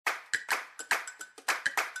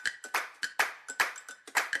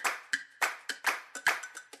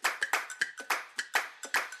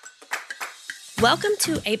Welcome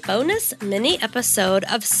to a bonus mini episode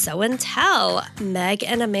of Sew and Tell. Meg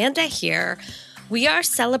and Amanda here. We are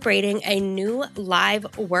celebrating a new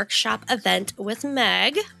live workshop event with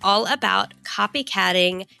Meg all about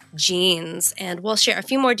copycatting jeans. And we'll share a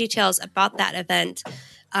few more details about that event.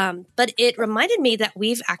 But it reminded me that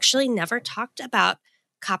we've actually never talked about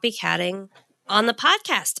copycatting on the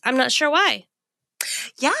podcast. I'm not sure why.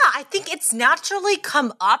 Yeah, I think it's naturally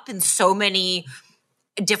come up in so many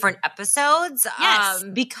different episodes. Yes.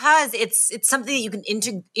 Because it's something that you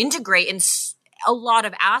can integrate in a lot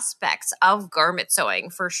of aspects of garment sewing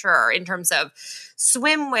for sure, in terms of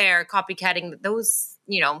swimwear, copycatting those,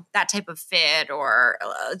 that type of fit, or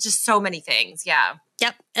just so many things. Yeah.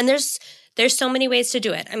 Yep. And there's so many ways to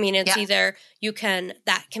do it. I mean, it's either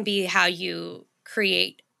that can be how you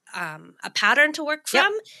create a pattern to work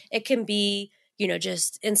from. Yep. It can be,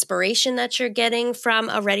 just inspiration that you're getting from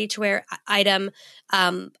a ready-to-wear item.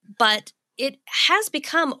 But it has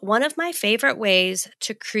become one of my favorite ways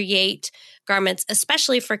to create garments,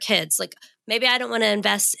 especially for kids. Like, maybe I don't want to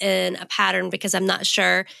invest in a pattern because I'm not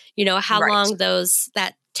sure, how long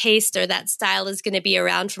that taste or that style is going to be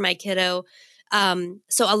around for my kiddo.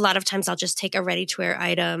 So a lot of times I'll just take a ready-to-wear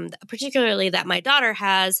item, particularly that my daughter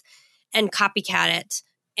has, and copycat it.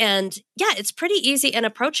 And yeah, it's pretty easy and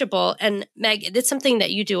approachable. And Meg, it's something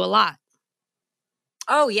that you do a lot.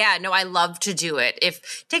 Oh yeah, no, I love to do it. It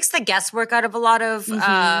takes the guesswork out of a lot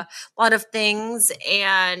of things,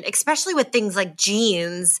 and especially with things like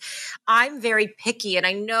jeans, I'm very picky, and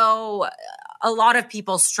I know a lot of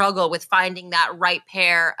people struggle with finding that right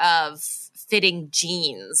pair of fitting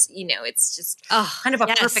jeans. It's just kind of a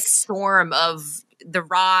perfect storm of the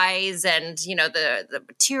rise and, the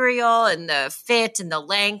material and the fit and the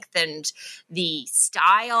length and the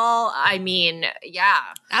style. I mean, yeah.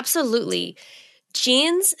 Absolutely.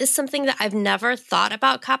 Jeans is something that I've never thought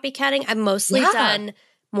about copycatting. I've mostly done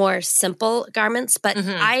more simple garments, but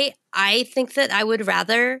I think that I would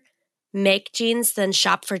rather make jeans than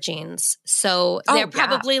shop for jeans. So they're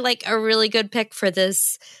probably like a really good pick for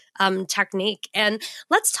this technique. And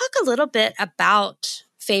let's talk a little bit about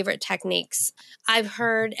favorite techniques. I've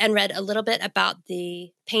heard and read a little bit about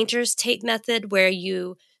the painter's tape method, where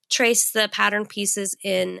you trace the pattern pieces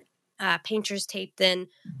in painter's tape, then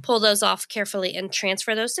pull those off carefully and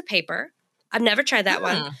transfer those to paper. I've never tried that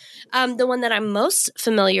one. The one that I'm most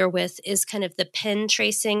familiar with is kind of the pin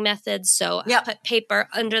tracing method. So I put paper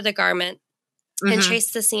under the garment and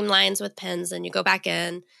trace the seam lines with pins, and you go back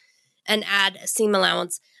in and add seam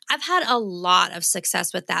allowance. I've had a lot of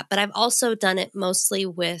success with that, but I've also done it mostly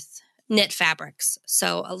with knit fabrics.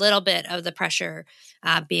 So a little bit of the pressure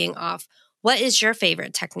being off. What is your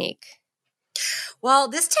favorite technique? Well,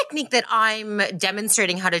 this technique that I'm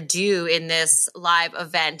demonstrating how to do in this live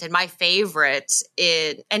event, and my favorite,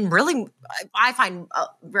 and really I find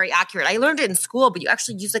very accurate. I learned it in school, but you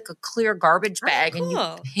actually use like a clear garbage bag and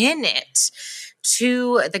you pin it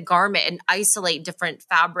to the garment and isolate different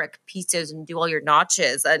fabric pieces and do all your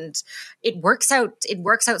notches. And it works out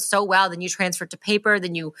so well. Then you transfer it to paper,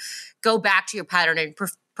 then you go back to your pattern and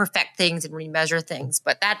perfect things and remeasure things.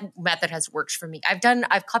 But that method has worked for me. I've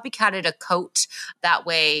copycatted a coat that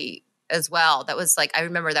way as well. That was I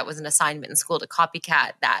remember that was an assignment in school to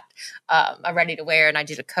copycat that, a ready to wear. And I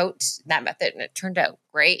did a coat in that method and it turned out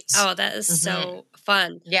great. Oh, that is so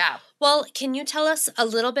fun. Yeah. Well, can you tell us a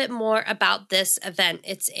little bit more about this event?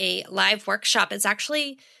 It's a live workshop. It's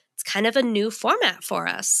kind of a new format for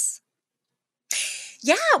us.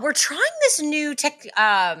 Yeah, we're trying this new tech.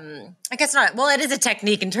 I guess not. Well, it is a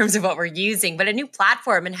technique in terms of what we're using, but a new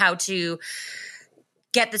platform and how to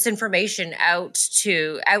get this information out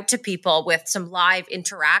to people with some live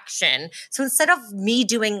interaction. So instead of me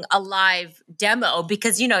doing a live demo,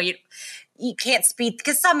 because you can't speed,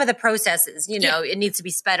 because some of the processes, it needs to be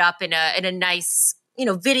sped up in a nice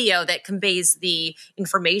video that conveys the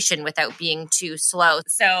information without being too slow.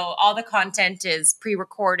 So all the content is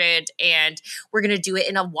pre-recorded and we're going to do it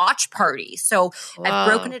in a watch party. So I've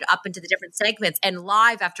broken it up into the different segments and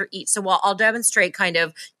live after each. So I'll demonstrate kind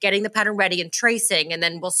of getting the pattern ready and tracing, and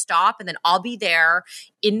then we'll stop, and then I'll be there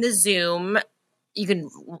in the Zoom. You can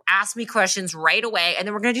ask me questions right away, and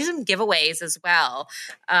then we're going to do some giveaways as well.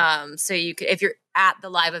 So you can, if you're at the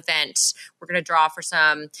live event, we're going to draw for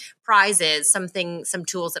some prizes, some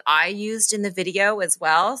tools that I used in the video as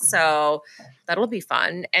well. So that'll be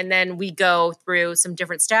fun. And then we go through some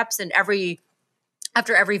different steps, and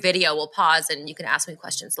after every video, we'll pause and you can ask me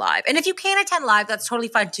questions live. And if you can't attend live, that's totally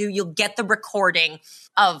fine too. You'll get the recording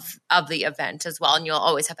of the event as well, and you'll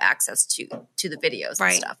always have access to the videos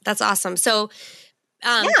and stuff. That's awesome. So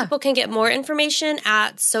people can get more information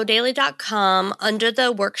at sewdaily.com under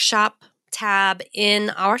the workshop tab in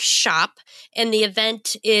our shop, and the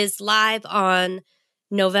event is live on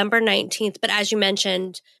November 19th. But as you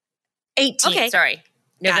mentioned, 18th, okay. Sorry.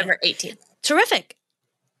 November 18th. Terrific.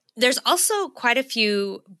 There's also quite a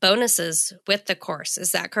few bonuses with the course.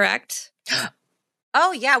 Is that correct?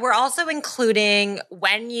 Oh, yeah. We're also including,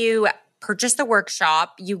 when you purchase the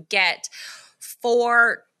workshop, you get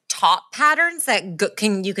 4 top patterns that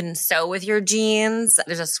you can sew with your jeans.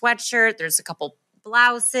 There's a sweatshirt. There's a couple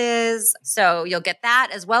blouses. So you'll get that,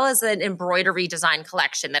 as well as an embroidery design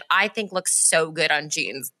collection that I think looks so good on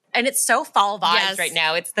jeans. And it's so fall vibes right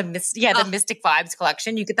now. It's the Mystic Vibes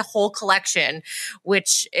collection. You get the whole collection,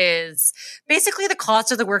 which is basically the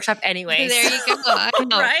cost of the workshop anyway. There you go. I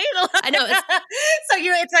know. Right? I know.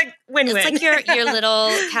 It's like win-win. It's like your little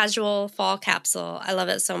casual fall capsule. I love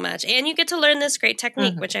it so much. And you get to learn this great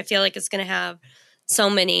technique, which I feel like is going to have so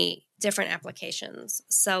many different applications.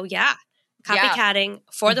 So yeah, copycatting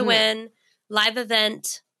for the win. Live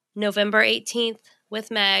event, November 18th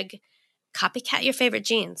with Meg. Copycat your favorite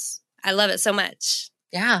jeans. I love it so much.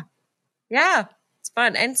 Yeah. Yeah. It's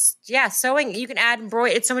fun. And sewing, you can add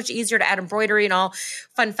embroidery. It's so much easier to add embroidery and all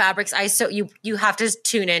fun fabrics. You have to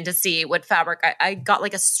tune in to see what fabric. I got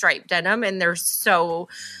like a striped denim, and they're so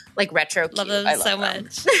like retro cute. Love them so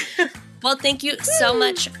much. Well, thank you so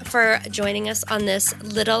much for joining us on this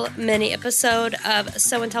little mini episode of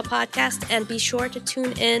Sew and Tell podcast. And be sure to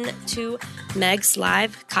tune in to Meg's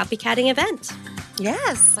live copycatting event.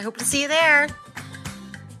 Yes. I hope to see you there.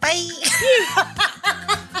 Bye.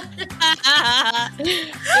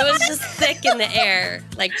 It was just thick in the air,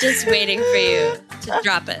 like just waiting for you to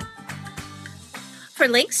drop it. For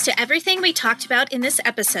links to everything we talked about in this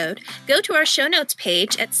episode, go to our show notes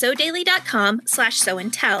page at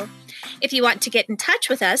sewdaily.com/sewandtell. If you want to get in touch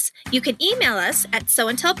with us, you can email us at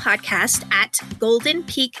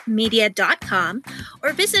sewandtellpodcast@goldenpeakmedia.com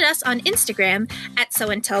or visit us on Instagram at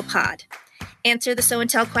sewandtellpod. Answer the Sew and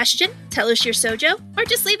Tell question, tell us your sojo, or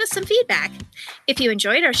just leave us some feedback. If you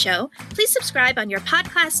enjoyed our show, please subscribe on your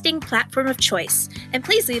podcasting platform of choice, and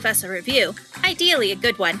please leave us a review, ideally a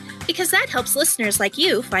good one, because that helps listeners like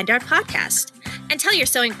you find our podcast. And tell your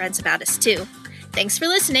sewing friends about us too. Thanks for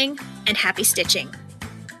listening, and happy stitching.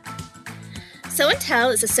 Sew and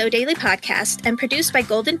Tell is a Sew Daily podcast and produced by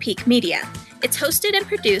Golden Peak Media. It's hosted and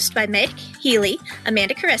produced by Meg Healy,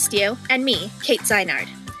 Amanda Carestio, and me, Kate Zeinard.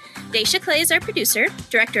 Daisha Clay is our producer.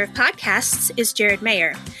 Director of podcasts is Jared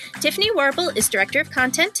Mayer. Tiffany Warble is Director of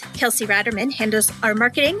Content. Kelsey Ratterman handles our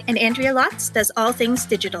marketing, and Andrea Lotz does all things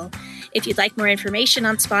digital. If you'd like more information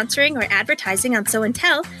on sponsoring or advertising on Sew and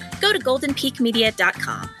Tell, go to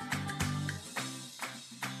goldenpeakmedia.com.